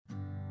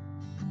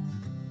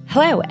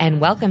Hello, and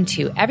welcome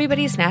to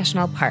Everybody's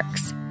National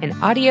Parks, an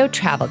audio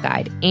travel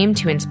guide aimed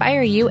to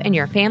inspire you and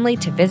your family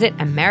to visit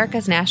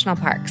America's national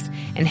parks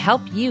and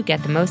help you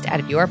get the most out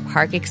of your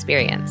park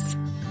experience.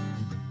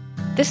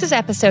 This is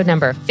episode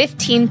number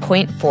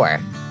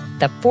 15.4,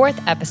 the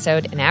fourth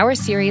episode in our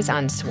series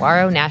on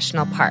Saguaro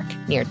National Park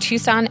near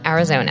Tucson,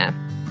 Arizona.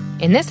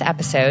 In this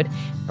episode,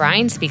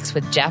 Brian speaks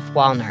with Jeff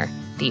Wallner,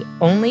 the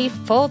only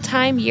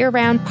full-time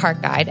year-round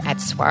park guide at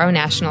Saguaro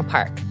National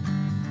Park.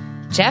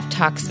 Jeff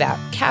talks about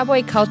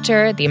cowboy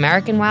culture, the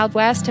American Wild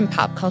West, and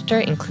pop culture,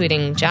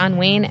 including John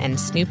Wayne and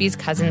Snoopy's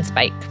cousin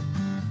Spike.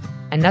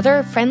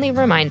 Another friendly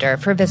reminder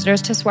for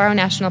visitors to Saguaro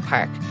National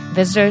Park: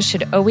 visitors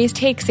should always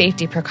take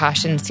safety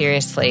precautions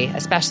seriously,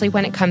 especially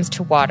when it comes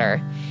to water.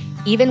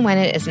 Even when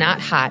it is not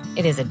hot,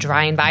 it is a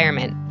dry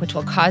environment, which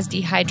will cause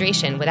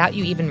dehydration without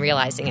you even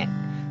realizing it.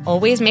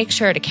 Always make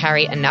sure to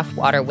carry enough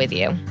water with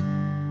you.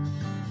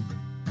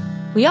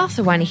 We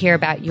also want to hear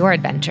about your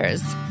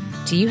adventures.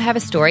 Do you have a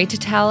story to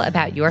tell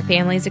about your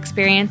family's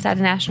experience at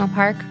a national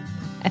park?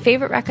 A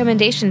favorite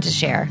recommendation to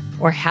share,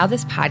 or how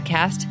this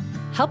podcast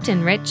helped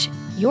enrich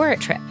your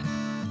trip?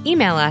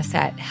 Email us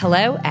at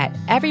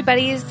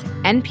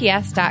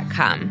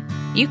hello@everybody'snps.com.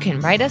 You can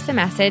write us a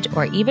message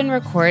or even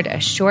record a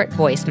short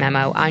voice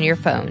memo on your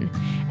phone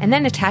and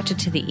then attach it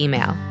to the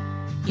email.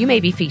 You may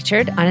be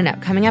featured on an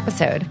upcoming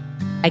episode.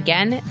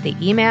 Again, the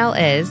email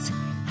is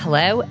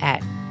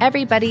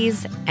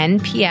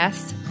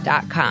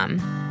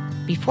hello@everybody'snps.com.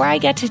 Before I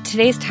get to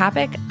today's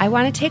topic, I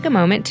want to take a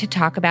moment to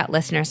talk about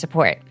listener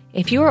support.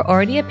 If you are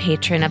already a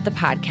patron of the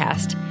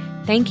podcast,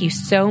 thank you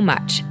so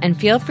much, and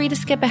feel free to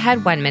skip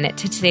ahead 1 minute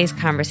to today's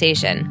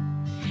conversation.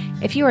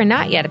 If you are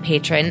not yet a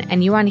patron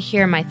and you want to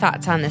hear my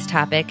thoughts on this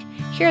topic,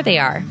 here they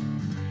are.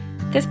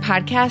 This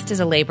podcast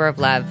is a labor of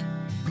love.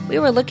 We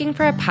were looking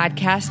for a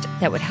podcast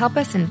that would help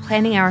us in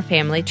planning our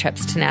family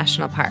trips to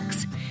national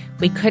parks.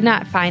 We could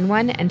not find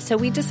one, and so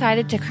we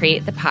decided to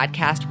create the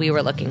podcast we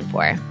were looking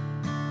for.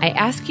 I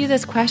ask you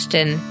this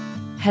question: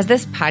 has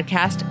this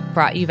podcast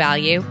brought you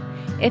value?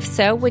 If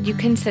so, would you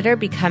consider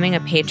becoming a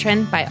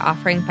patron by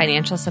offering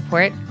financial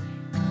support?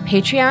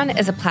 Patreon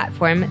is a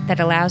platform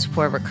that allows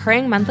for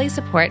recurring monthly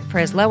support for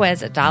as low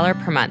as $1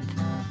 per month.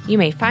 You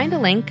may find a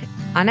link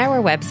on our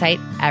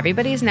website,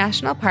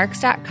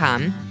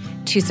 everybody'snationalparks.com,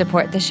 to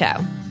support the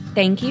show.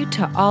 Thank you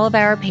to all of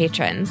our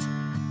patrons.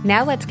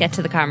 Now let's get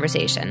to the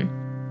conversation.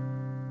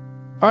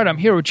 All right, I'm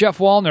here with Jeff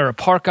Wallner, a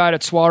park guide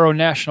at Saguaro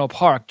National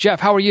Park. Jeff,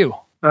 how are you?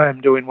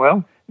 I'm doing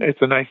well.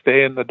 It's a nice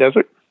day in the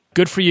desert.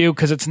 Good for you,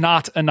 because it's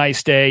not a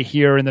nice day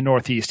here in the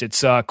Northeast.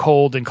 It's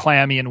cold and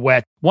clammy and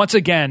wet. Once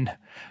again,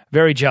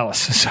 very jealous.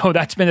 So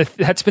that's been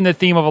the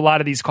theme of a lot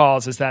of these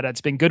calls, is that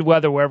it's been good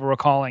weather wherever we're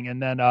calling, and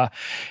then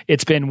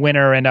it's been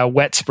winter and a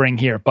wet spring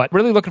here. But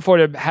really looking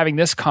forward to having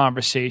this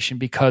conversation,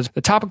 because the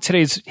topic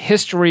today is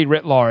history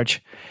writ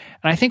large.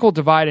 And I think we'll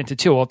divide into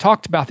two. We'll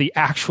talk about the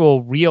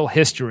actual real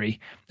history,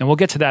 and we'll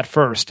get to that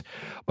first.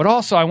 But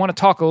also, I want to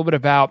talk a little bit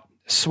about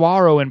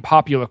saguaro and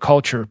popular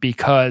culture,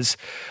 because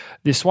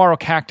the saguaro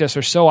cactus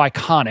are so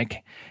iconic.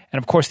 And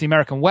of course, the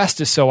American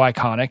West is so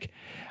iconic.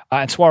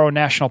 And Saguaro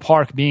National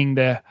Park being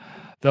the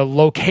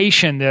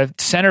location, the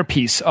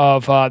centerpiece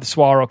of the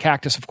saguaro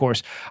cactus, of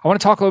course. I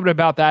want to talk a little bit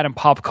about that in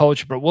pop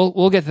culture, but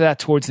we'll get to that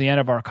towards the end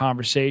of our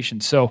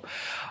conversation. So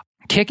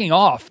kicking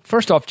off,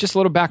 first off, just a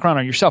little background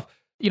on yourself.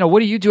 You know, what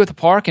do you do at the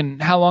park, and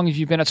how long have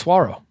you been at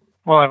Saguaro?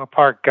 Well, I'm a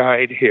park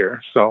guide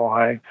here, so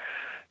I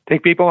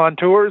take people on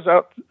tours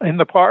out in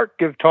the park,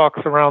 give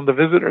talks around the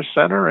visitor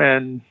center,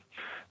 and,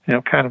 you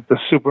know, kind of the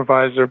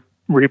supervisory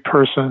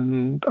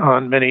person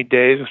on many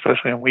days,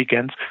 especially on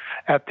weekends,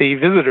 at the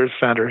visitor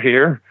center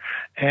here.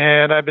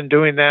 And I've been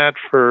doing that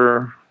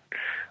for,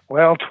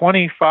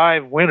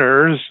 25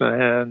 winters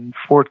and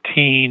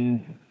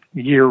 14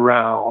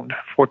 year-round,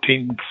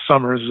 14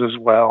 summers as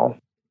well.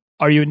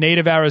 Are you a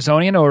native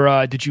Arizonian,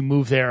 or did you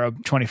move there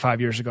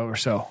 25 years ago or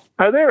so?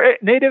 Are there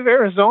native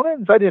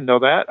Arizonans? I didn't know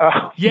that.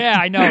 Yeah,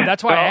 I know.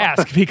 That's why I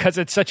ask, because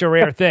it's such a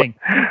rare thing.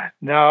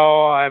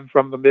 No, I'm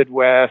from the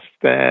Midwest,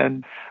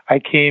 and I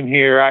came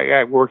here.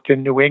 I worked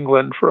in New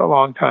England for a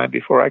long time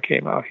before I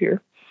came out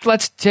here.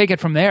 Let's take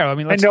it from there. I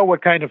know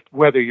what kind of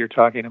weather you're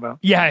talking about.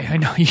 Yeah, I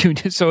know you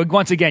do. So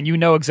once again, you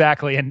know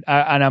exactly, and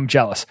I'm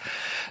jealous.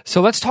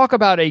 So let's talk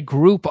about a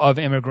group of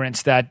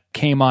immigrants that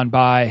came on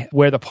by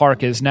where the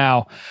park is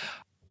now.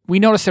 We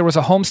noticed there was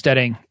a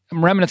homesteading,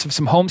 remnants of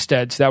some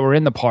homesteads that were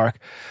in the park.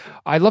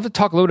 I'd love to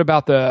talk a little bit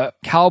about the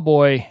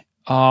cowboy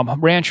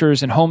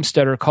ranchers and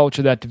homesteader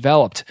culture that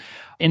developed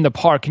in the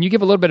park. Can you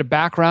give a little bit of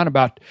background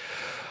about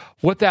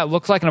what that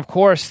looks like? And of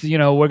course, you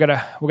know, we're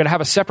gonna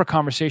have a separate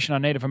conversation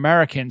on Native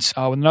Americans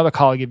with another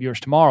colleague of yours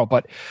tomorrow.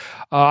 But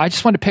I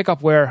just wanted to pick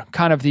up where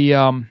kind of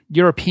the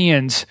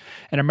Europeans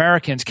and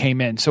Americans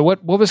came in. So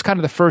what was kind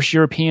of the first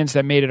Europeans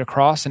that made it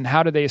across, and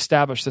how did they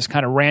establish this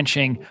kind of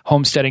ranching,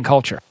 homesteading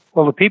culture?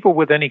 Well, the people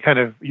with any kind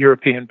of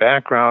European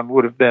background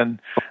would have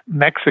been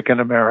Mexican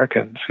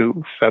Americans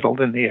who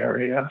settled in the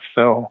area.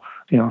 So,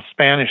 you know,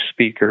 Spanish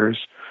speakers,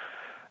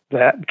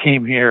 that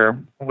came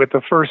here with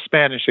the first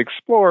Spanish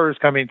explorers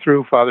coming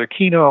through. Father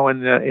Kino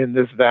in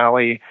this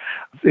valley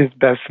is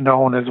best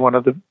known as one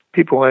of the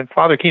people. And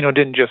Father Kino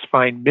didn't just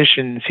find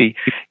missions. He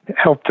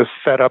helped to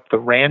set up the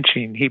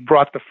ranching. He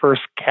brought the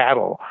first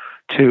cattle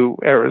to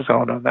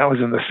Arizona. That was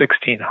in the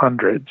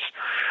 1600s.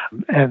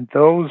 And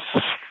those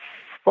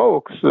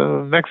folks,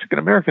 Mexican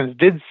Americans,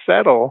 did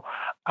settle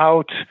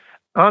out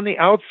on the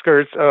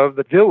outskirts of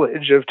the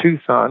village of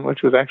Tucson,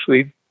 which was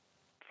actually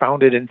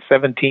founded in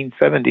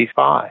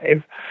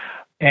 1775.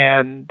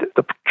 And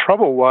the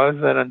trouble was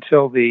that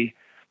until the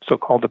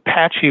so-called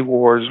Apache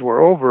Wars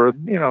were over, it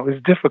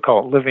was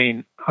difficult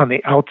living on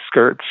the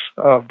outskirts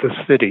of the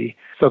city.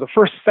 So the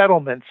first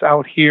settlements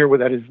out here,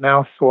 that is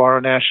now Saguaro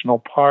National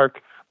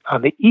Park,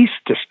 on the East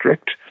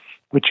District,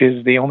 which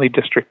is the only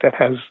district that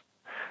has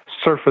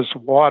surface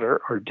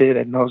water, or did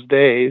in those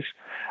days,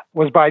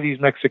 was by these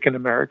Mexican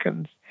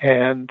Americans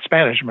and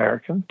Spanish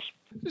Americans.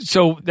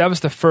 So that was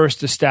the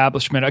first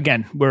establishment.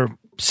 Again, we're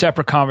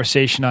separate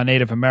conversation on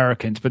Native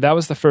Americans, but that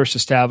was the first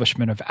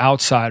establishment of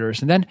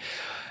outsiders. And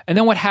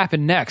then what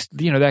happened next?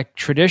 That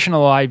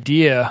traditional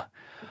idea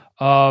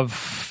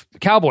of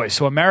cowboys,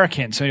 so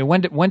Americans. So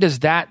when does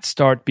that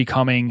start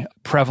becoming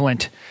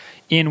prevalent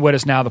in what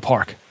is now the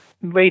park?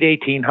 Late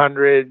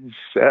 1800s,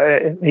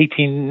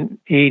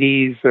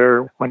 1880s,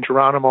 or when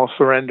Geronimo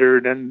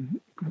surrendered and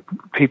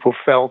people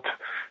felt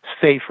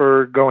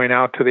safer going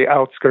out to the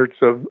outskirts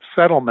of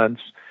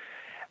settlements.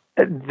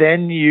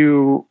 Then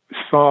you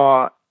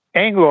saw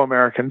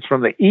Anglo-Americans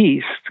from the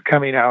East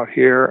coming out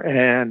here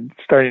and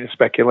starting to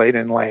speculate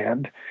in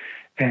land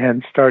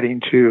and starting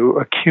to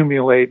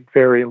accumulate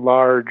very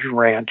large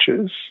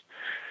ranches.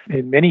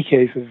 In many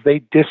cases, they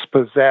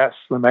dispossessed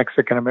the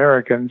Mexican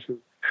Americans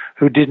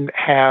who didn't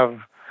have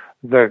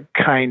the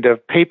kind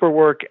of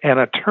paperwork and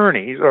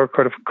attorneys, or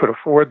could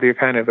afford the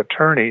kind of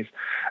attorneys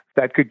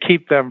that could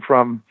keep them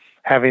from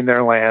having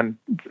their land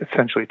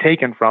essentially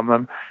taken from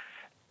them.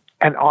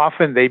 And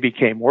often they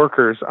became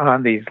workers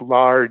on these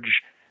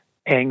large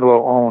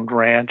Anglo-owned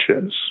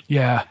ranches.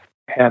 Yeah.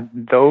 And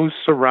those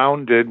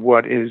surrounded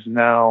what is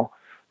now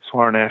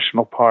Saguaro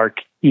National Park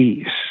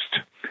East.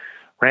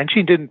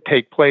 Ranching didn't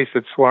take place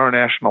at Saguaro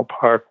National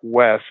Park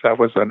West. That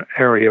was an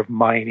area of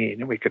mining,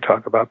 and we could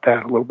talk about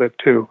that a little bit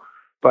too.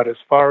 But as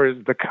far as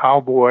the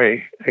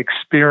cowboy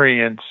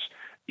experience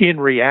in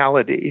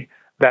reality,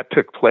 that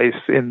took place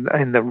in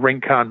the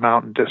Rincon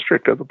Mountain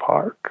District of the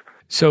park.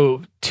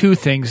 So two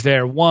things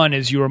there. One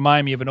is you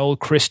remind me of an old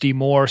Christy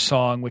Moore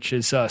song, which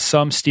is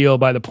some steal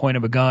by the point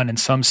of a gun and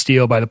some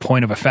steal by the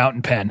point of a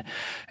fountain pen.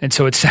 And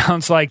so it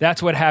sounds like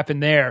that's what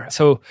happened there.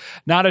 So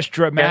not as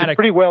dramatic. Yeah,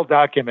 pretty well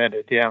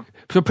documented, yeah.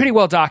 So pretty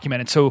well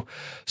documented. So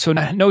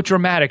no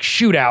dramatic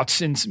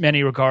shootouts in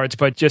many regards,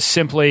 but just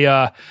simply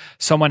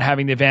someone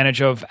having the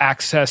advantage of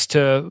access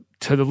to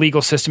the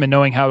legal system and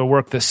knowing how to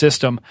work the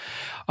system.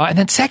 And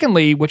then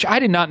secondly, which I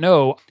did not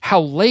know,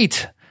 how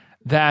late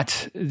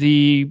that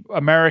the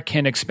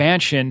American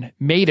expansion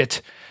made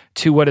it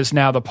to what is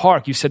now the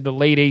park. You said the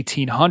late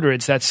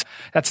 1800s. That's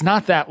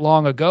not that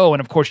long ago. And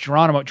of course,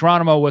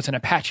 Geronimo was an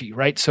Apache,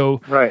 right?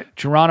 So right.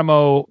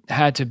 Geronimo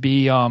had to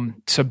be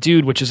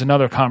subdued, which is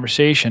another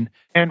conversation.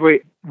 And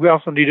we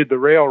also needed the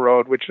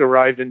railroad, which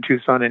arrived in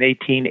Tucson in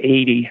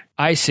 1880.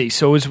 I see.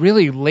 So it was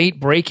really late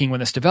breaking when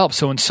this developed.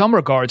 So in some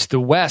regards,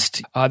 the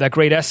West, that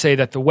great essay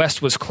that the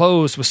West was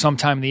closed was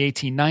sometime in the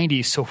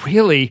 1890s. So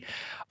really,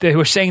 they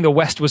were saying the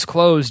West was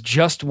closed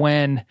just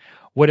when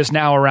what is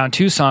now around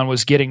Tucson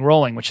was getting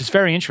rolling, which is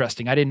very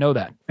interesting. I didn't know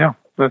that. Yeah,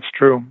 that's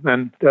true.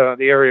 And the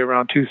area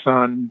around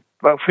Tucson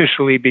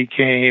officially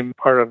became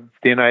part of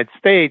the United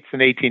States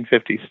in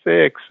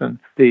 1856, and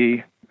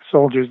the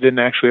soldiers didn't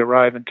actually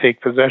arrive and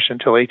take possession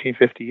until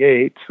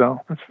 1858,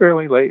 so it's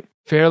fairly late.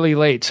 Fairly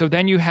late. So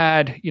then you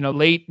had,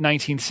 late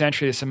 19th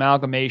century, this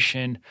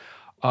amalgamation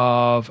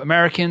of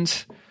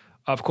Americans,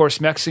 of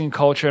course, Mexican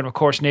culture, and of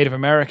course, Native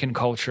American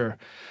culture.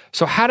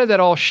 So how did that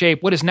all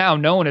shape what is now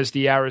known as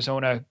the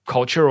Arizona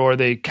culture or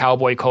the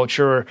cowboy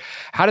culture? Or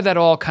how did that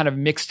all kind of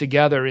mix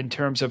together in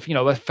terms of,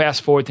 let's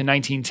fast forward to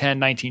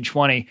 1910,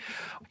 1920.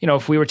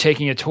 If we were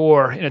taking a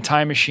tour in a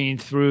time machine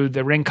through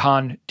the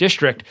Rincon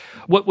district,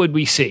 what would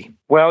we see?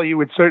 Well, you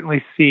would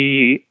certainly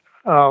see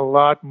a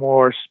lot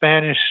more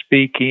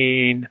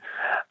Spanish-speaking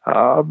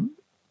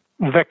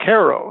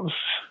vaqueros.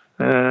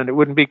 And it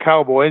wouldn't be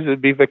cowboys,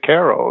 it'd be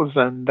vaqueros.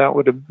 And that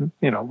would have,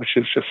 which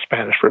is just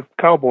Spanish for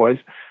cowboys,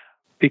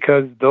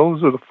 because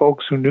those are the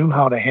folks who knew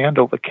how to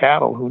handle the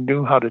cattle, who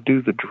knew how to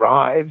do the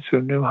drives,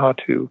 who knew how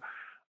to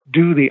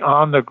do the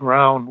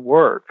on-the-ground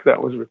work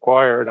that was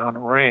required on a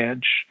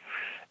ranch,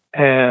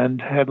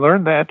 and had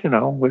learned that,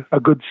 with a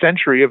good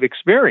century of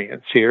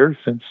experience here,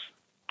 since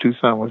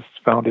Tucson was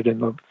founded in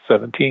the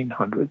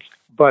 1700s,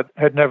 but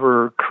had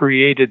never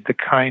created the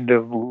kind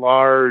of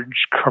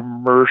large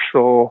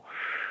commercial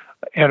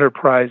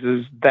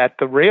enterprises that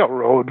the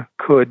railroad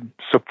could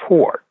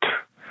support.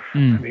 I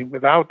mean,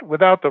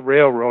 without the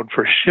railroad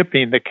for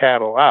shipping the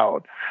cattle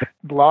out,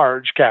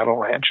 large cattle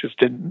ranches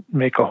didn't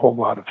make a whole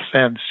lot of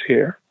sense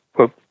here.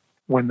 But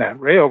when that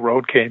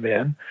railroad came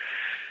in,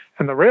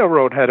 And the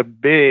railroad had a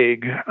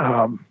big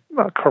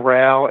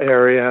corral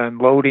area and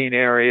loading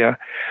area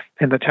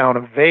in the town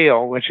of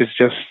Vail, which is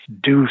just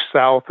due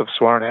south of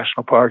Saguaro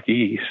National Park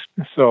east.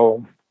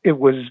 So it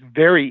was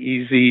very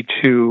easy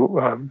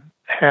to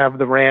have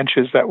the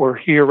ranches that were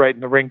here right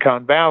in the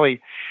Rincon Valley.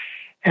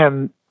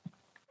 And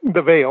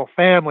the Vail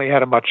family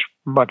had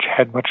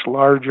much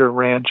larger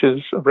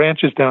ranches.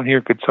 Ranches down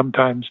here could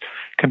sometimes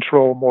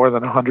control more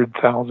than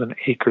 100,000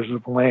 acres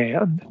of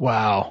land.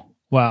 Wow.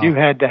 You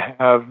had to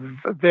have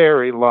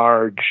very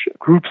large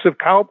groups of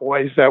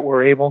cowboys that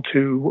were able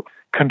to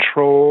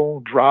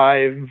control,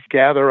 drive,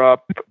 gather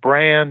up,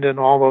 brand, and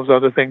all those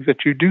other things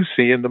that you do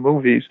see in the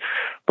movies.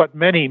 But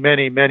many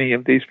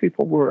of these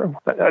people were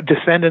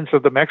descendants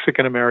of the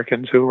Mexican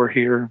Americans who were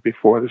here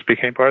before this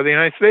became part of the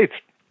United States.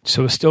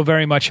 So it's still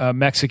very much a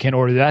Mexican,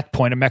 or at that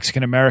point, a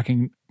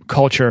Mexican-American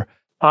culture.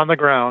 On the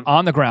ground.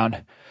 On the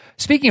ground.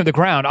 Speaking of the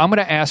ground, I'm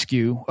going to ask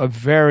you a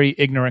very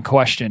ignorant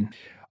question.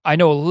 I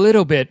know a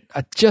little bit,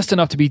 just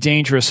enough to be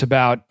dangerous,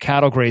 about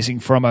cattle grazing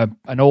from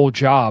an old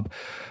job.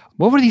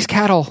 What were these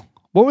cattle,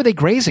 what were they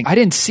grazing? I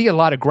didn't see a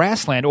lot of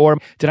grassland, or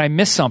did I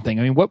miss something?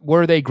 I mean, what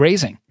were they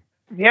grazing?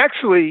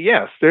 Actually,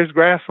 yes, there's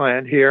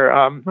grassland here.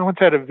 I once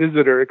had a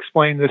visitor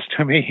explain this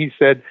to me. He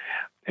said,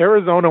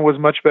 Arizona was a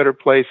much better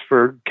place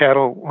for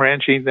cattle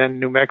ranching than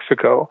New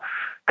Mexico,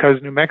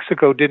 because New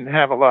Mexico didn't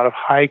have a lot of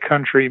high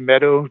country,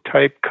 meadow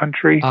type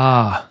country.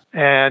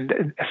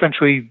 And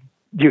essentially,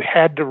 you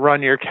had to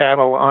run your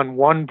cattle on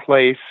one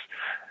place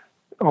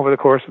over the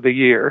course of the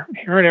year.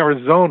 Here in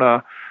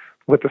Arizona,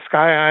 with the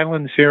Sky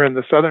Islands here in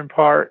the southern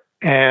part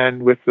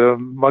and with the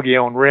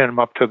Mogollon Rim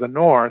up to the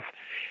north,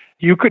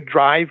 you could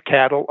drive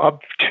cattle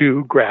up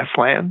to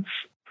grasslands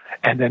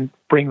and then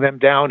bring them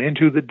down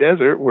into the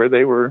desert where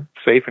they were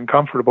safe and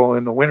comfortable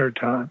in the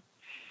wintertime.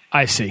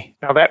 I see.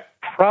 Now, that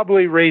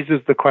probably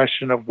raises the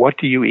question of what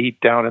do you eat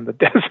down in the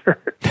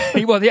desert?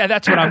 Well, yeah,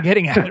 that's what I'm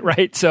getting at,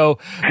 right? So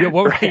what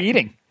were they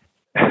eating?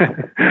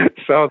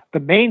 So the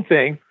main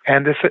thing,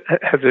 and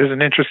there's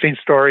an interesting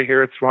story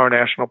here at Saguaro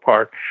National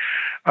Park.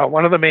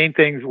 One of the main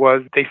things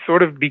was they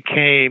sort of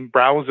became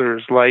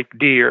browsers like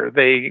deer.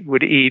 They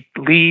would eat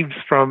leaves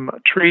from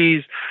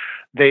trees.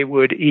 They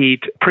would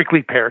eat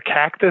prickly pear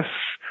cactus,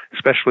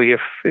 especially if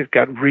it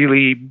got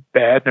really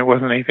bad and there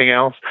wasn't anything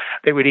else.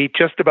 They would eat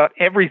just about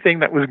everything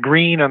that was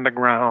green on the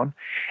ground.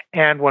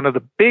 And one of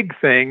the big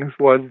things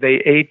was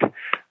they ate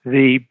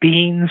the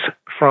beans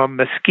from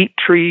mesquite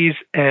trees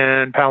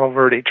and palo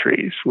verde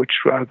trees, which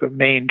are the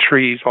main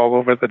trees all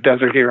over the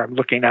desert here. I'm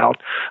looking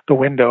out the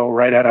window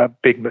right at a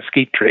big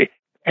mesquite tree.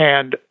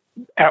 And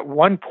at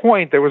one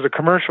point, there was a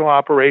commercial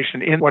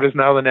operation in what is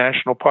now the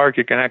national park.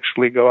 You can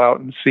actually go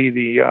out and see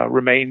the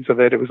remains of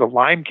it. It was a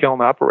lime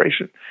kiln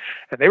operation.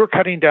 And they were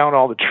cutting down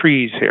all the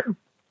trees here.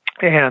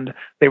 And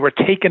they were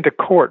taken to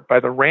court by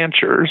the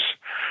ranchers.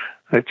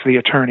 It's the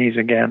attorneys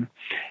again.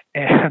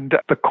 And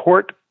the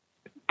court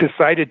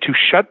decided to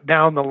shut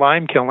down the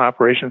lime kiln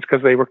operations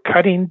because they were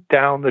cutting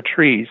down the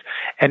trees.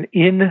 And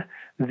in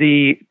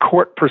the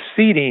court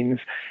proceedings,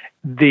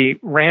 the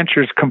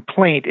rancher's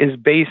complaint is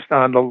based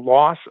on the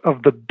loss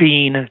of the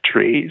bean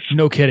trees.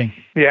 No kidding.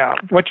 Yeah.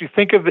 What you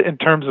think of in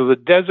terms of the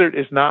desert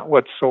is not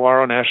what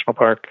Saguaro National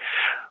Park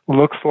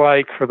looks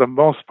like for the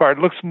most part.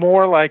 It looks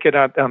more like it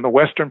on the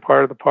western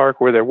part of the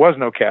park where there was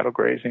no cattle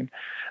grazing.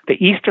 The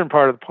eastern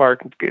part of the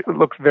park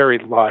looks very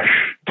lush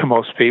to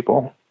most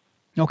people.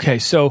 Okay,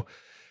 so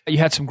you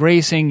had some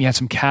grazing, you had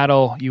some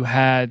cattle, you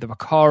had the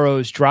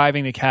vaqueros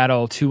driving the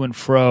cattle to and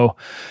fro.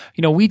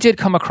 You know, we did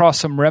come across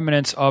some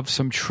remnants of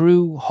some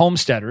true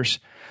homesteaders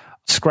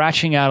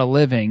scratching out a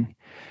living.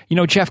 You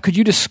know, Jeff, could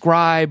you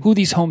describe who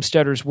these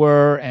homesteaders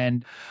were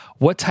and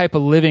what type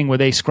of living were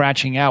they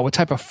scratching out? What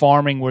type of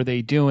farming were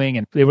they doing?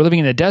 And they were living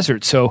in the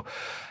desert, so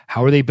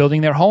how are they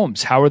building their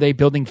homes? How are they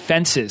building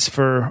fences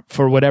for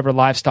whatever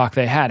livestock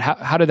they had?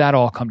 How did that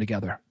all come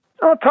together?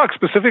 I'll talk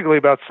specifically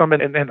about some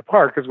in the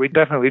park because we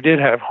definitely did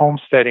have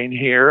homesteading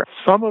here.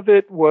 Some of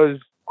it was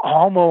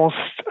almost,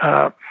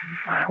 I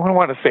don't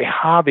want to say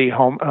hobby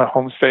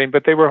homesteading,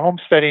 but they were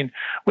homesteading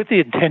with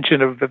the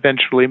intention of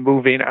eventually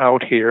moving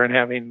out here and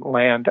having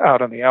land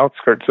out on the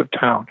outskirts of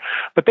town.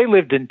 But they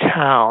lived in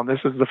town. This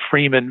is the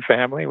Freeman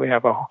family. We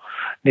have a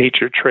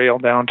nature trail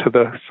down to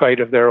the site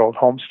of their old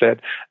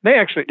homestead. They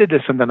actually did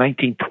this in the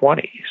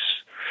 1920s.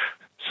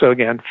 So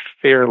again,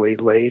 fairly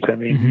late. I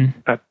mean,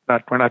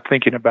 we're not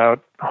thinking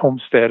about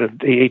homestead of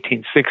the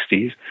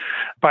 1860s,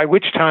 by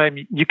which time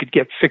you could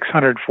get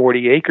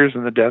 640 acres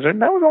in the desert,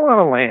 and that was a lot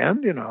of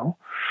land, you know.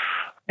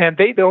 And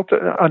they built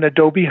an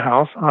adobe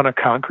house on a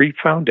concrete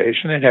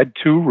foundation. It had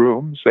 2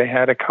 rooms. They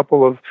had a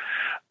couple of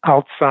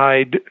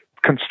outside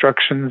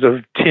constructions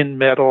of tin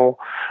metal.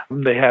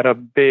 They had a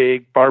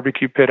big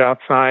barbecue pit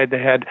outside.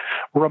 They had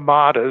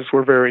ramadas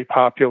were very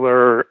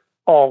popular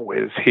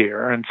always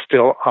here and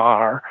still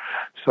are.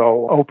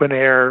 So open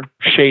air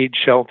shade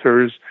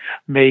shelters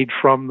made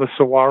from the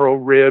saguaro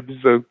ribs,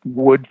 the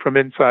wood from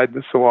inside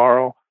the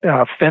saguaro,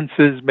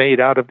 fences made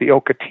out of the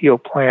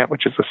ocotillo plant,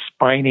 which is a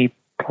spiny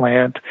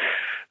plant.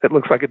 that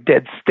looks like a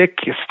dead stick.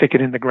 You stick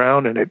it in the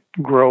ground and it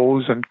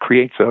grows and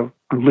creates a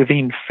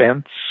living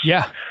fence.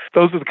 Yeah.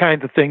 Those are the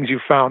kinds of things you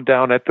found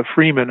down at the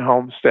Freeman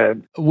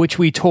homestead. Which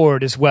we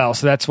toured as well.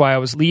 So that's why I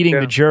was leading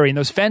the jury. And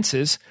those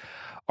fences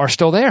are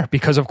still there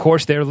because, of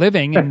course, they're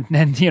living. And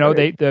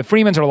the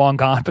Freemans are long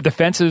gone, but the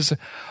fences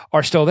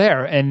are still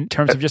there. And in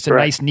terms of just a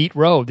nice, neat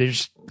road, they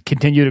just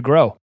continue to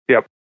grow.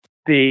 Yep.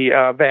 The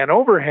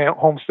Vanover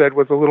homestead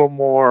was a little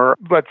more,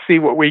 let's see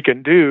what we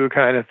can do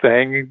kind of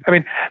thing. I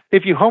mean,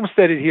 if you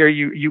homesteaded here,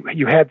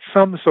 you had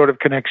some sort of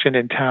connection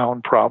in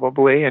town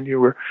probably, and you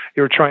were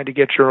trying to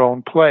get your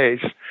own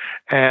place.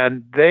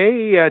 And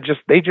they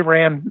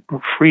ran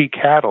free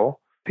cattle.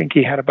 I think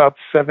he had about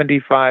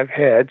 75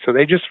 head. So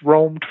they just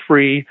roamed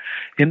free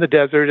in the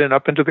desert and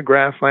up into the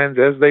grasslands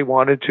as they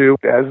wanted to,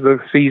 as the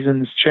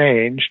seasons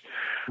changed.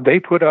 They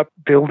put up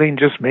building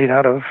just made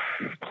out of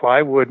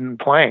plywood and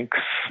planks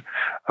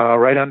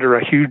right under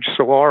a huge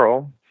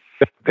saguaro.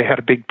 They had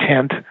a big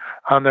tent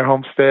on their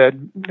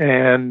homestead,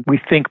 and we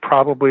think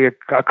probably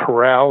a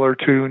corral or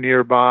two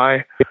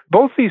nearby.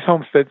 Both these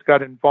homesteads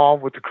got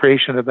involved with the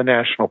creation of the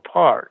national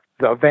park.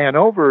 The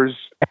Vanovers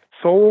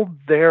sold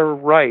their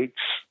rights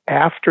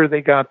after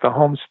they got the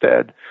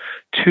homestead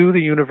to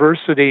the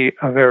University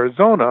of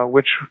Arizona,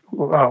 which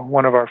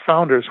one of our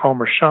founders,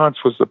 Homer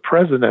Shantz, was the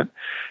president,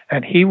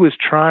 and he was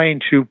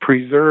trying to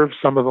preserve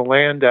some of the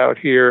land out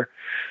here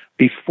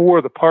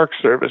before the Park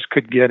Service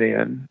could get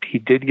in. He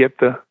did get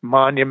the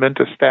monument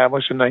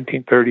established in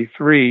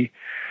 1933.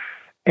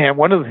 And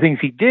one of the things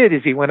he did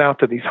is he went out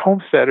to these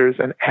homesteaders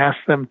and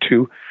asked them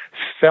to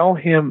sell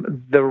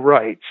him the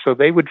rights. So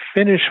they would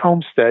finish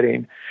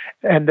homesteading,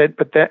 and at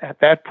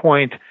that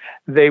point,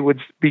 they would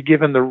be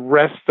given the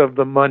rest of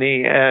the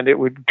money, and it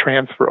would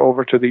transfer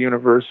over to the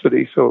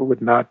university, so it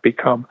would not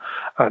become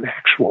an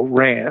actual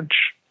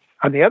ranch.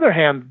 On the other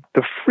hand,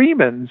 the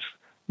Freemans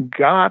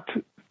got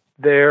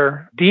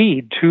their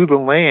deed to the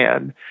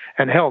land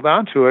and held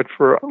on to it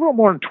for a little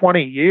more than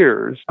 20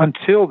 years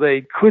until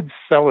they could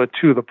sell it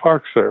to the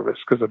Park Service,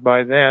 because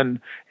by then,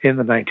 in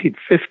the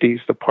 1950s,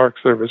 the Park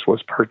Service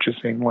was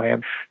purchasing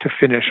land to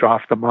finish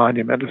off the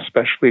monument,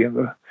 especially in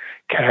the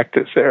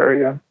cactus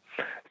area.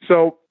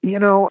 So,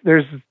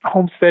 there's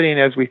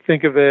homesteading as we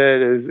think of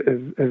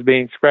it as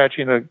being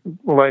scratching the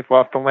life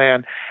off the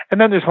land.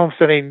 And then there's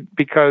homesteading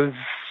because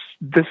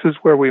this is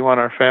where we want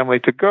our family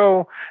to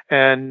go,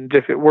 and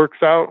if it works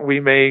out, we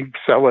may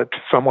sell it to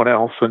someone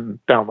else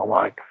and down the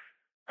line.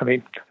 I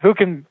mean, who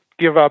can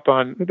give up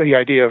on the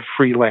idea of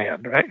free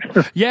land, right?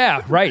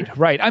 Yeah,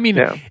 right. I mean,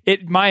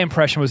 my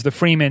impression was the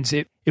Freemans,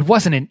 it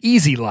wasn't an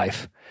easy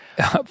life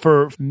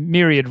for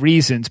myriad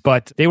reasons,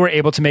 but they were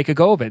able to make a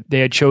go of it. They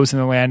had chosen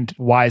the land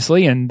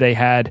wisely, and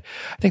I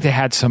think they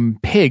had some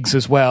pigs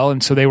as well.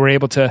 And so they were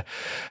able to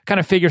kind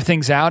of figure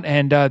things out,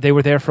 and they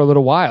were there for a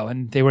little while,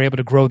 and they were able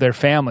to grow their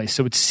family.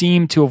 So it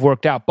seemed to have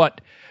worked out.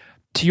 But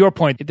to your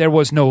point, there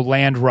was no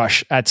land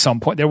rush at some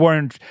point. There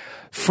weren't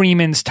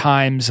Freeman's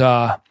times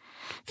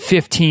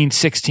 15,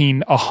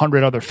 16,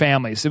 100 other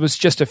families. It was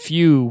just a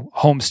few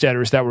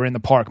homesteaders that were in the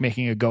park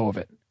making a go of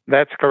it.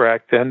 That's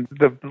correct. And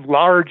the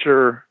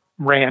larger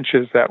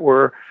ranches that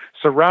were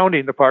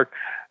surrounding the park,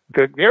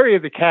 the area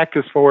of the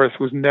cactus forest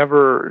was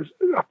never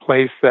a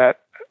place that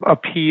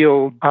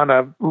appealed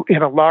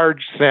in a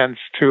large sense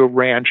to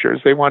ranchers.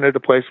 They wanted a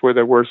place where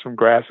there were some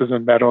grasses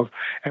and meadows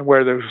and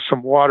where there was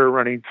some water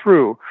running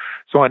through.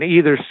 So on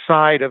either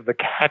side of the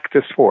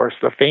cactus forest,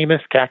 the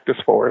famous cactus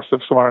forest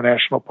of Saguaro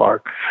National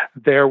Park,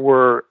 there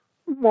were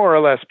more or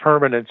less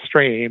permanent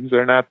streams.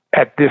 They're not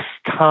at this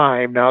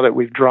time, now that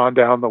we've drawn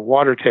down the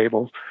water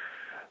tables,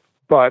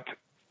 but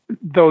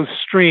those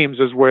streams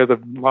is where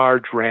the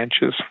large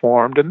ranches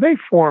formed. And they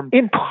formed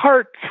in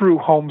part through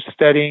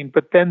homesteading,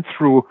 but then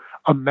through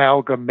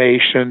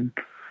amalgamation,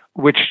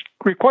 which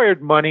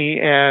required money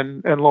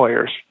and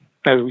lawyers,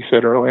 as we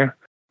said earlier.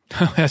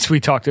 As we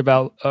talked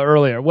about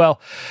earlier. Well,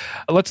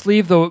 let's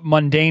leave the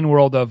mundane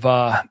world of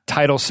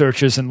title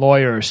searches and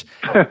lawyers,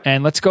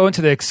 and let's go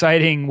into the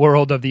exciting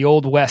world of the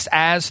Old West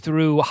as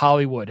through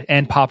Hollywood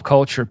and pop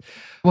culture.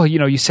 Well,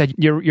 you said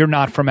you're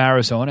not from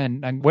Arizona,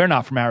 and we're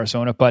not from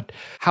Arizona, but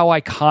how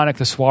iconic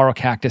the saguaro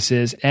cactus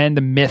is and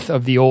the myth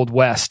of the Old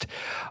West.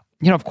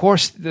 Of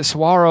course, the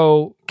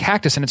saguaro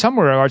cactus, and in some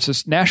regards,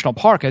 this national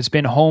park has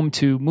been home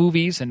to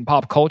movies and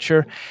pop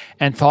culture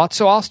and thought.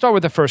 So I'll start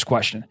with the first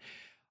question.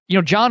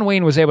 John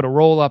Wayne was able to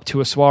roll up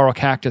to a saguaro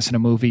cactus in a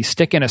movie,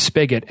 stick in a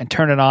spigot, and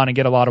turn it on and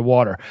get a lot of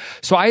water.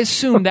 So I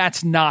assume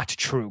that's not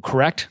true,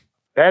 correct?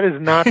 That is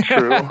not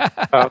true.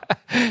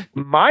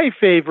 My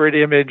favorite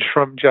image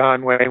from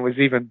John Wayne was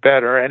even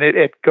better, and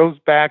it goes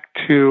back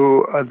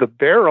to the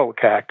barrel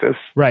cactus.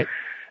 Right.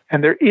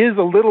 And there is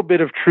a little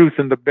bit of truth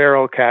in the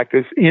barrel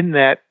cactus in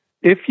that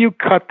if you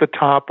cut the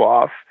top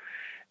off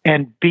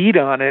and beat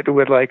on it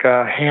with like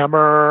a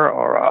hammer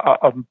or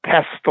a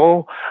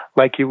pestle,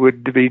 like you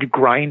would be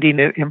grinding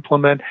an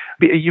implement,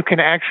 you can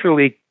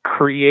actually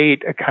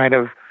create a kind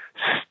of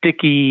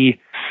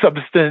sticky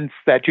substance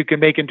that you can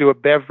make into a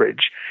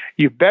beverage.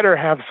 You better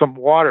have some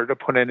water to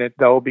put in it,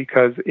 though,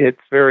 because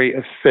it's very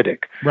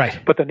acidic. Right.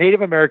 But the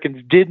Native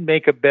Americans did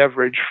make a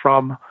beverage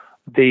from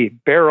the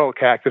barrel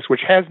cactus,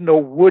 which has no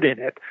wood in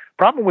it.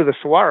 Problem with a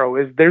saguaro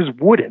is there's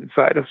wood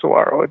inside a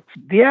saguaro.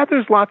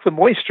 There's lots of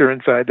moisture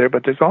inside there,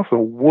 but there's also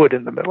wood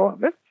in the middle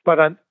of it. But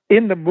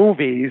in the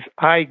movies,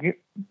 I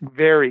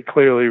very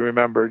clearly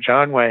remember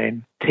John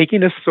Wayne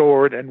taking a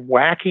sword and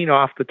whacking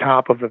off the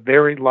top of a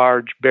very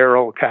large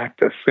barrel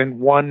cactus in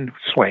one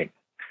swing,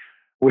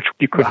 which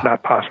you could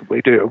not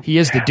possibly do. He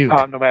is the Duke.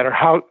 No matter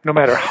how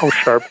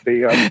sharp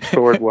the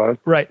sword was.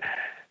 Right.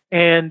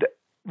 And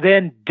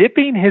then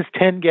dipping his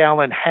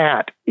 10-gallon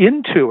hat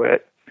into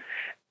it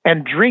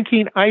and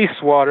drinking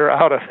ice water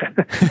out of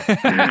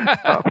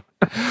it.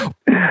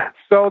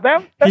 So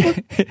that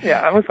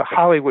was a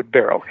Hollywood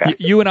barrel cactus.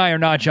 You and I are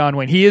not John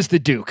Wayne. He is the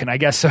Duke, and I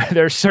guess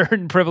there are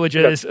certain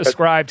privileges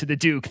ascribed to the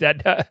Duke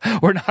that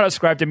were not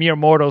ascribed to mere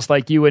mortals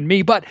like you and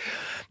me. But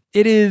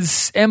it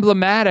is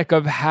emblematic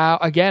of how,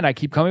 again, I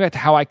keep coming back to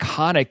how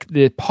iconic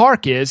the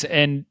park is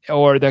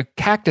or the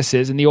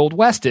cactuses in the Old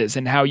West is,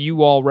 and how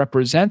you all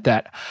represent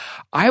that.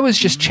 I was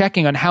just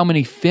checking on how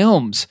many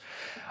films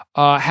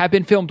have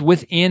been filmed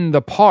within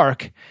the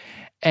park.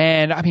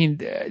 And I mean,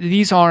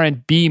 these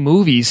aren't B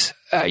movies.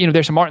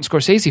 There's a Martin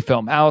Scorsese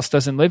film, Alice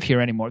Doesn't Live Here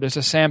Anymore. There's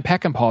a Sam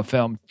Peckinpah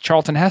film.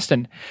 Charlton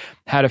Heston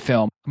had a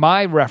film.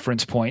 My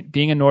reference point,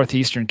 being a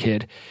Northeastern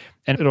kid,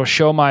 and it'll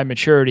show my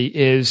maturity,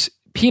 is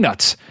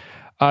Peanuts.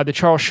 The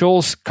Charles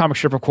Schulz comic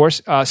strip, of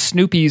course.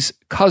 Snoopy's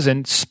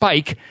cousin,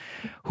 Spike,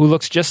 who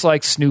looks just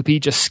like Snoopy,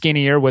 just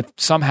skinnier with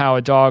somehow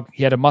a dog.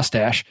 He had a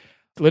mustache.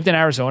 Lived in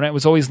Arizona. It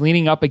was always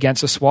leaning up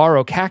against a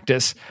saguaro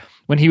cactus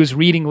when he was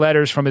reading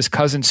letters from his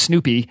cousin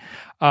Snoopy,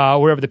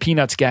 wherever the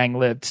Peanuts gang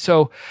lived.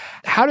 So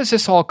how does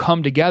this all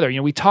come together?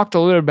 We talked a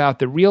little bit about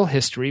the real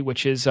history,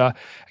 which is,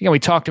 we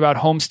talked about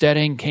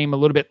homesteading, came a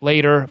little bit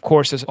later. Of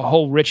course, there's a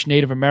whole rich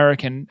Native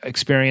American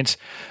experience.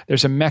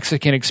 There's a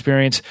Mexican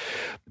experience.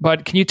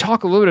 But can you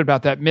talk a little bit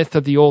about that myth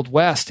of the Old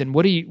West? And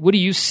what do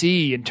you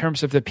see in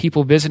terms of the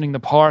people visiting the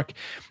park?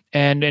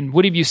 And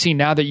what have you seen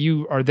now that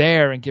you are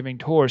there and giving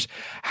tours?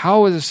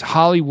 How is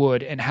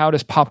Hollywood and how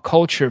does pop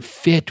culture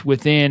fit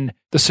within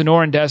the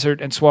Sonoran Desert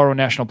and Saguaro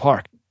National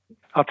Park?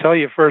 I'll tell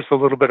you first a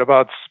little bit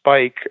about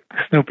Spike,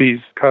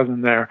 Snoopy's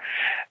cousin there.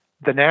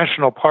 The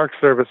National Park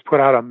Service put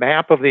out a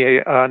map of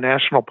the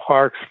national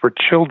parks for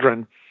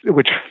children,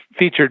 which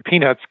featured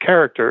Peanuts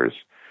characters.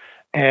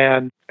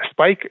 And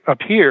Spike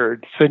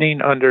appeared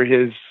sitting under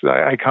his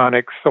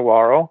iconic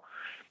saguaro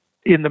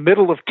in the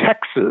middle of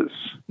Texas.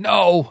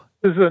 No.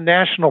 This is a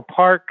national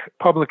park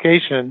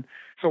publication.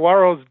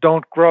 Saguaros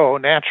don't grow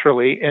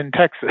naturally in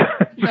Texas.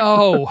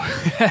 No,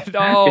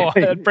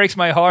 that breaks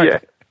my heart. Yeah.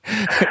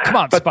 Come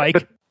on, Spike.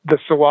 But the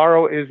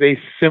saguaro is a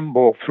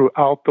symbol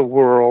throughout the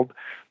world.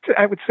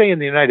 I would say in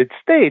the United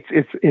States,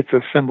 it's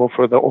a symbol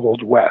for the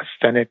Old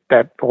West, and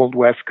that Old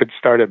West could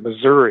start at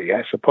Missouri,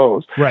 I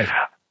suppose. Right.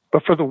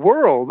 But for the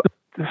world,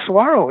 the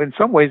saguaro, in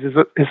some ways, is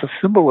a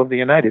symbol of the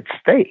United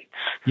States.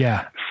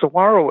 Yeah.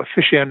 Saguaro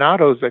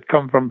aficionados that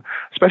come from,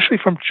 especially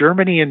from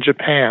Germany and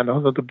Japan,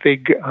 those are the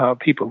big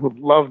people who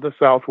love the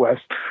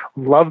Southwest,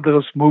 love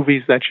those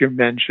movies that you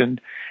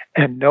mentioned,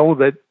 and know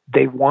that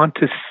they want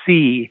to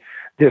see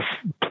this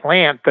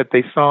plant that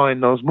they saw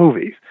in those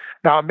movies.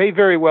 Now, it may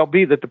very well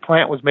be that the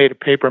plant was made of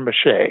paper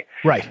mache.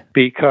 Right.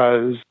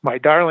 Because My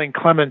Darling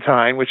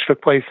Clementine, which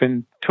took place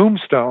in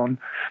Tombstone,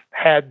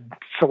 had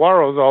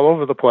saguaros all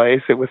over the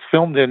place. It was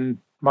filmed in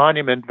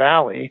Monument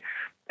Valley,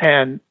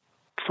 and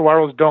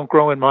saguaros don't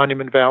grow in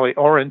Monument Valley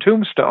or in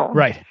Tombstone.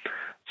 Right.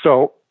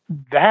 So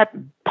that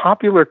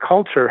popular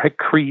culture had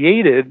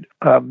created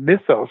a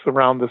mythos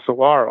around the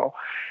saguaro.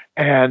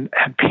 And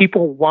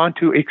people want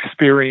to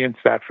experience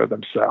that for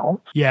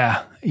themselves.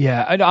 Yeah.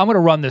 I'm going to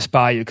run this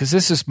by you because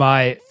this is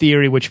my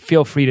theory, which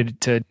feel free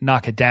to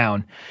knock it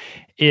down,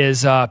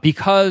 is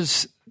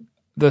because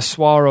the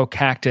saguaro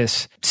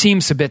cactus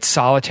seems a bit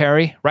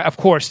solitary, right? Of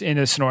course, in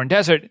the Sonoran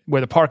Desert,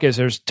 where the park is,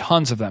 there's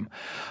tons of them.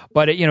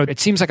 But it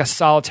seems like a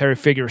solitary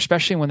figure,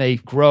 especially when they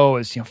grow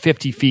as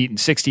 50 feet and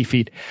 60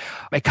 feet.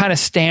 It kind of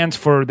stands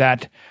for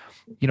that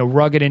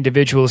rugged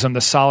individualism,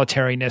 the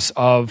solitariness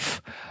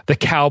of the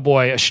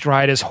cowboy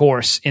astride his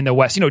horse in the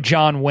West.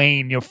 John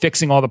Wayne,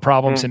 fixing all the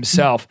problems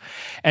himself.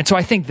 And so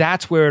I think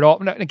that's where it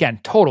all, again,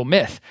 total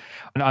myth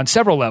on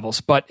several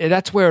levels, but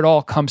that's where it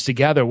all comes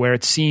together, where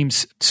it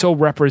seems so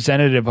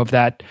representative of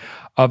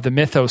the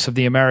mythos of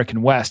the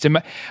American West.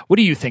 What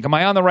do you think? Am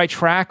I on the right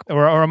track,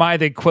 or am I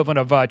the equivalent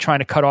of trying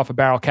to cut off a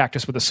barrel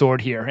cactus with a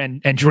sword here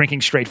and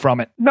drinking straight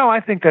from it? No,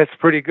 I think that's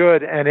pretty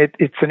good, and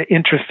it's an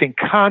interesting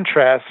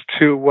contrast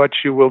to what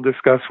you will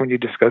discuss when you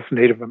discuss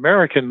Native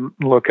American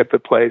look at the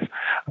place,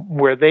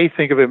 where they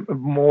think of it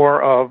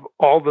more of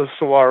all the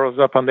saguaros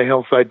up on the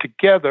hillside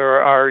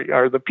together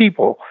are the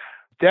people.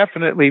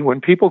 Definitely,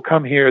 when people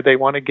come here, they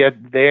want to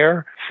get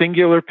their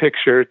singular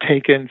picture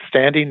taken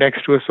standing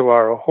next to a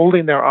saguaro,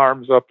 holding their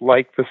arms up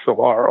like the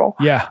saguaro.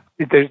 Yeah.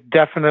 There's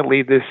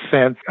definitely this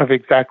sense of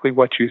exactly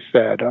what you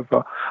said,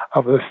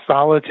 of a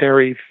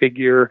solitary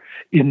figure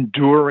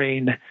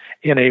enduring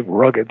in a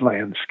rugged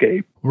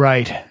landscape.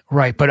 Right.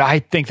 But I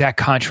think that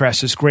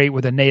contrast is great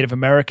where the Native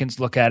Americans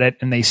look at it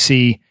and they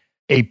see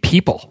a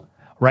people,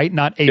 right?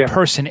 Not a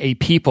person, a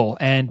people.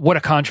 And what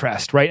a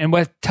contrast, right? And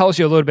what tells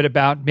you a little bit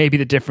about maybe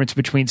the difference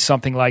between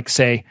something like,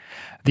 say,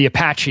 the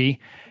Apache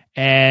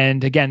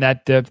and, again,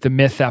 that the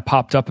myth that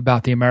popped up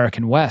about the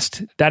American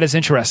West. That is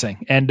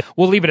interesting. And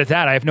we'll leave it at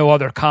that. I have no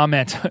other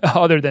comment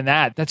other than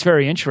that. That's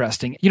very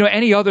interesting.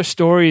 Any other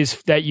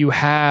stories that you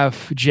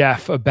have,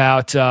 Jeff,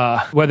 about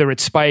whether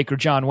it's Spike or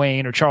John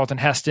Wayne or Charlton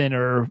Heston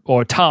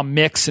or Tom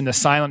Mix in the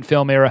silent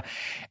film era,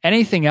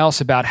 anything else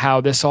about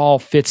how this all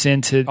fits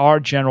into our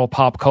general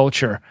pop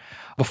culture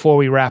before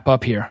we wrap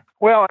up here?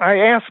 Well, I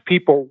ask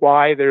people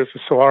why there's a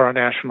Saguaro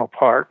National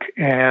Park,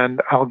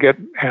 and I'll get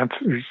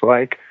answers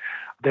like,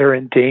 they're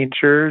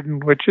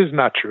endangered, which is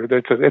not true.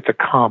 It's a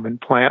common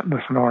plant in the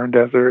Sonoran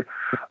Desert.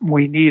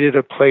 We needed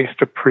a place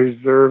to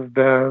preserve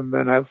them.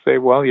 And I'll say,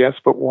 well, yes,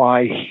 but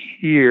why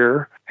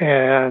here?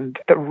 And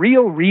the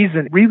real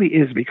reason really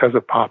is because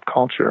of pop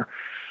culture.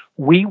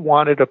 We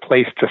wanted a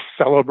place to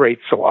celebrate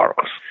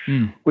saguaros.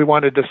 We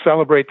wanted to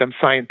celebrate them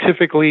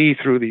scientifically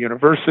through the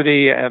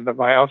university and the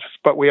biologists,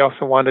 but we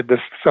also wanted to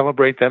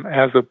celebrate them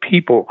as a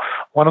people.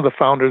 One of the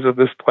founders of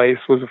this place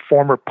was a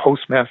former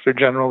Postmaster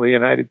General of the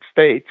United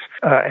States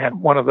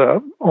and one of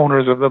the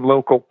owners of the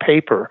local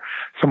paper,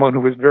 someone who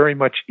was very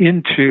much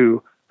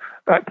into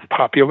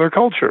popular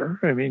culture,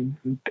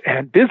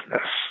 and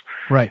business.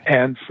 Right.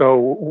 And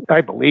so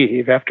I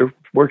believe, after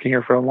working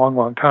here for a long,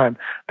 long time,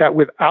 that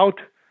without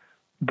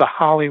the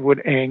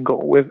Hollywood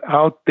angle,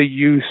 without the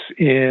use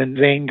in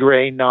Zane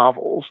Grey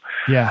novels,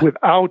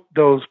 without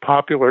those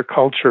popular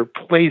culture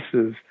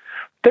places,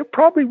 there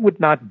probably would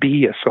not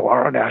be a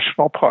Saguaro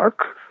National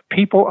Park.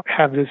 People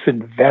have this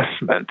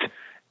investment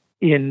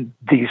in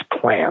these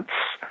plants.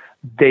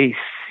 They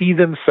see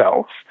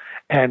themselves,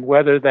 and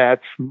whether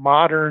that's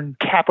modern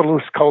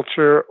capitalist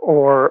culture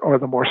or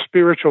the more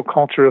spiritual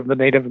culture of the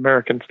Native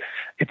Americans,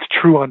 it's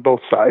true on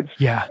both sides.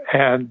 Yeah.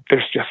 And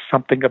there's just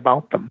something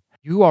about them.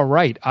 You are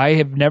right. I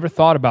have never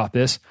thought about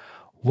this.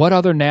 What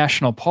other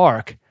national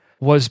park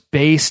was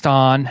based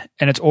on,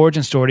 and its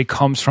origin story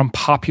comes from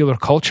popular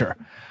culture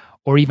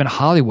or even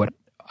Hollywood?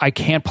 I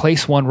can't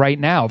place one right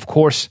now. Of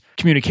course,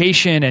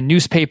 communication and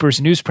newspapers,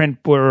 newsprint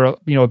were,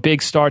 a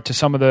big start to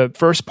some of the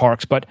first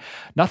parks, but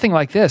nothing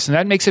like this. And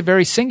that makes it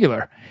very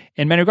singular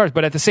in many regards.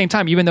 But at the same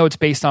time, even though it's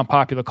based on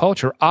popular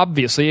culture,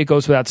 obviously it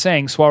goes without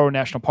saying, Saguaro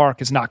National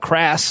Park is not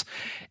crass.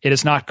 It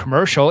is not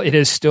commercial. It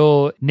is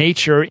still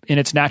nature in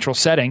its natural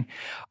setting.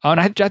 And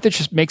I think that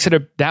just makes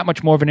it that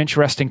much more of an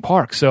interesting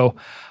park. So,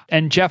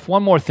 and Jeff,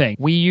 one more thing.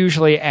 We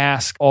usually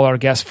ask all our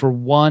guests for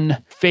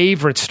one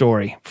favorite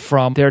story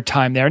from their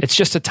time there. It's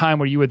just a time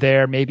where you were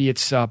there. Maybe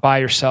it's by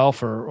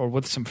yourself or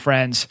with some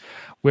friends,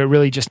 where it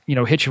really just,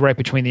 hit you right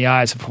between the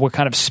eyes of what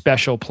kind of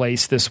special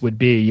place this would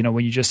be,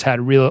 when you just had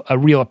a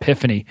real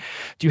epiphany.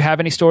 Do you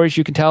have any stories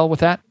you can tell with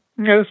that?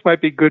 Yeah, this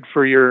might be good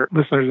for your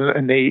listeners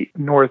in the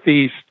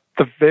Northeast.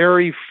 The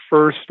very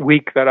first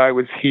week that I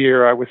was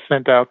here, I was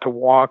sent out to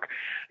walk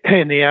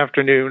in the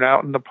afternoon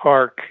out in the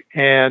park.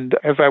 And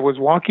as I was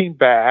walking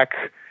back,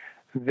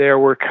 there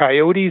were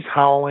coyotes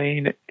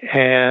howling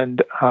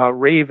and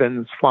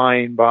ravens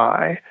flying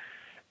by.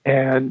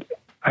 And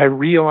I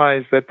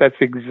realized that that's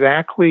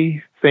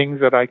exactly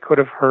things that I could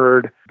have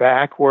heard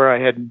back where I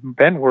had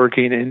been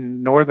working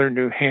in northern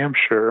New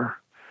Hampshire.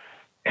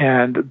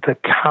 And the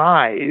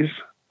ties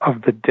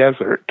of the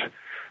desert,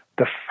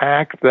 the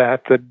fact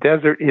that the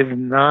desert is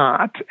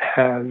not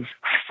as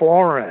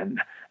foreign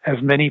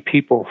as many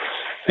people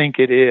think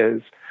it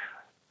is,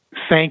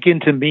 sank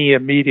into me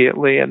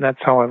immediately. And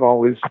that's how I've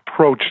always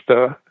approached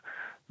the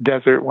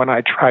desert when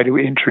I try to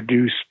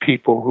introduce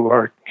people who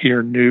are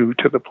here new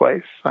to the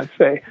place. I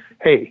say,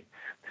 hey,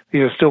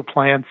 these are still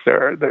plants.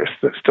 There's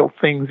still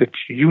things that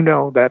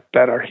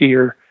that are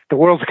here. The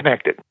world's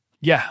connected.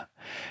 Yeah.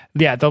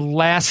 The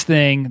last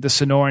thing the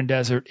Sonoran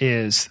Desert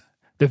is,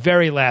 the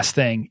very last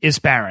thing, is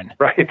barren.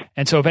 Right.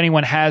 And so if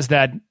anyone has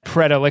that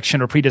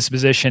predilection or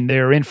predisposition,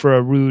 they're in for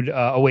a rude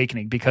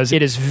awakening, because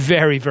it is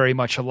very, very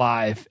much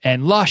alive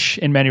and lush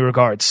in many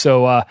regards.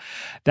 So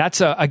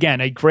that's,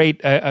 again, a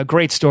great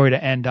story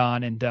to end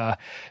on, and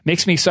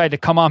makes me excited to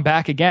come on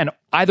back again.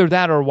 Either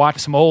that or watch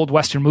some old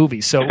Western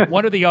movies. So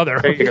one or the other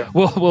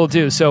we'll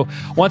do. So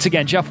once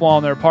again, Jeff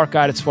Wallner, Park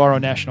Guide at Saguaro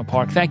National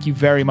Park. Thank you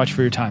very much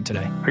for your time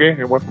today. Okay,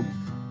 you're welcome.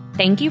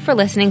 Thank you for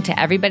listening to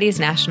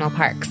Everybody's National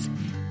Parks.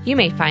 You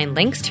may find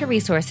links to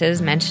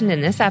resources mentioned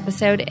in this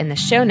episode in the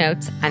show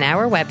notes on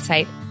our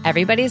website,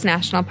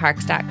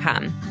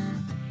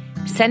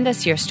 everybody'snationalparks.com. Send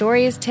us your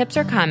stories, tips,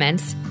 or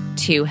comments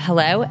to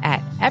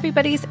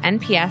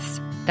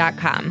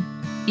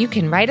hello@everybody'snps.com. You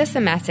can write us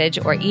a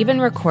message or even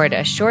record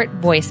a short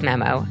voice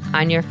memo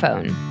on your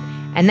phone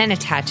and then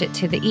attach it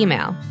to the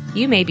email.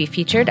 You may be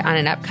featured on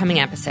an upcoming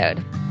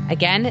episode.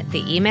 Again,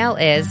 the email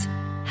is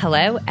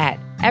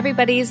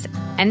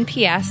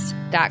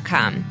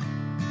hello@everybody'snps.com.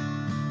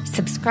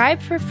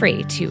 Subscribe for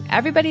free to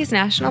Everybody's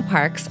National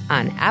Parks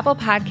on Apple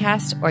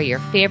Podcasts or your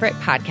favorite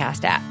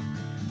podcast app.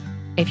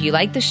 If you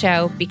like the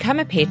show, become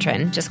a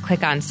patron. Just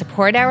click on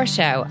Support Our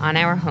Show on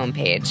our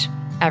homepage,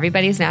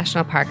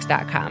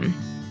 everybody'snationalparks.com.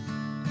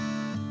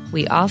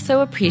 We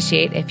also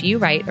appreciate if you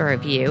write a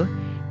review,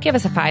 give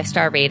us a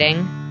 5-star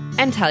rating,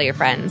 and tell your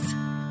friends.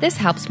 This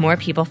helps more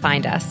people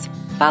find us.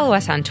 Follow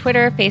us on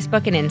Twitter,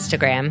 Facebook, and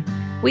Instagram.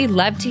 We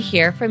love to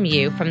hear from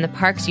you from the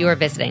parks you are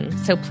visiting,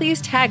 so please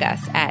tag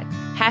us at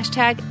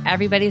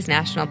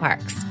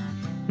 #Everybody'sNationalParks.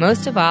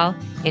 Most of all,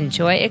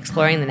 enjoy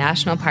exploring the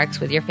national parks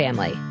with your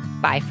family.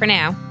 Bye for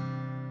now.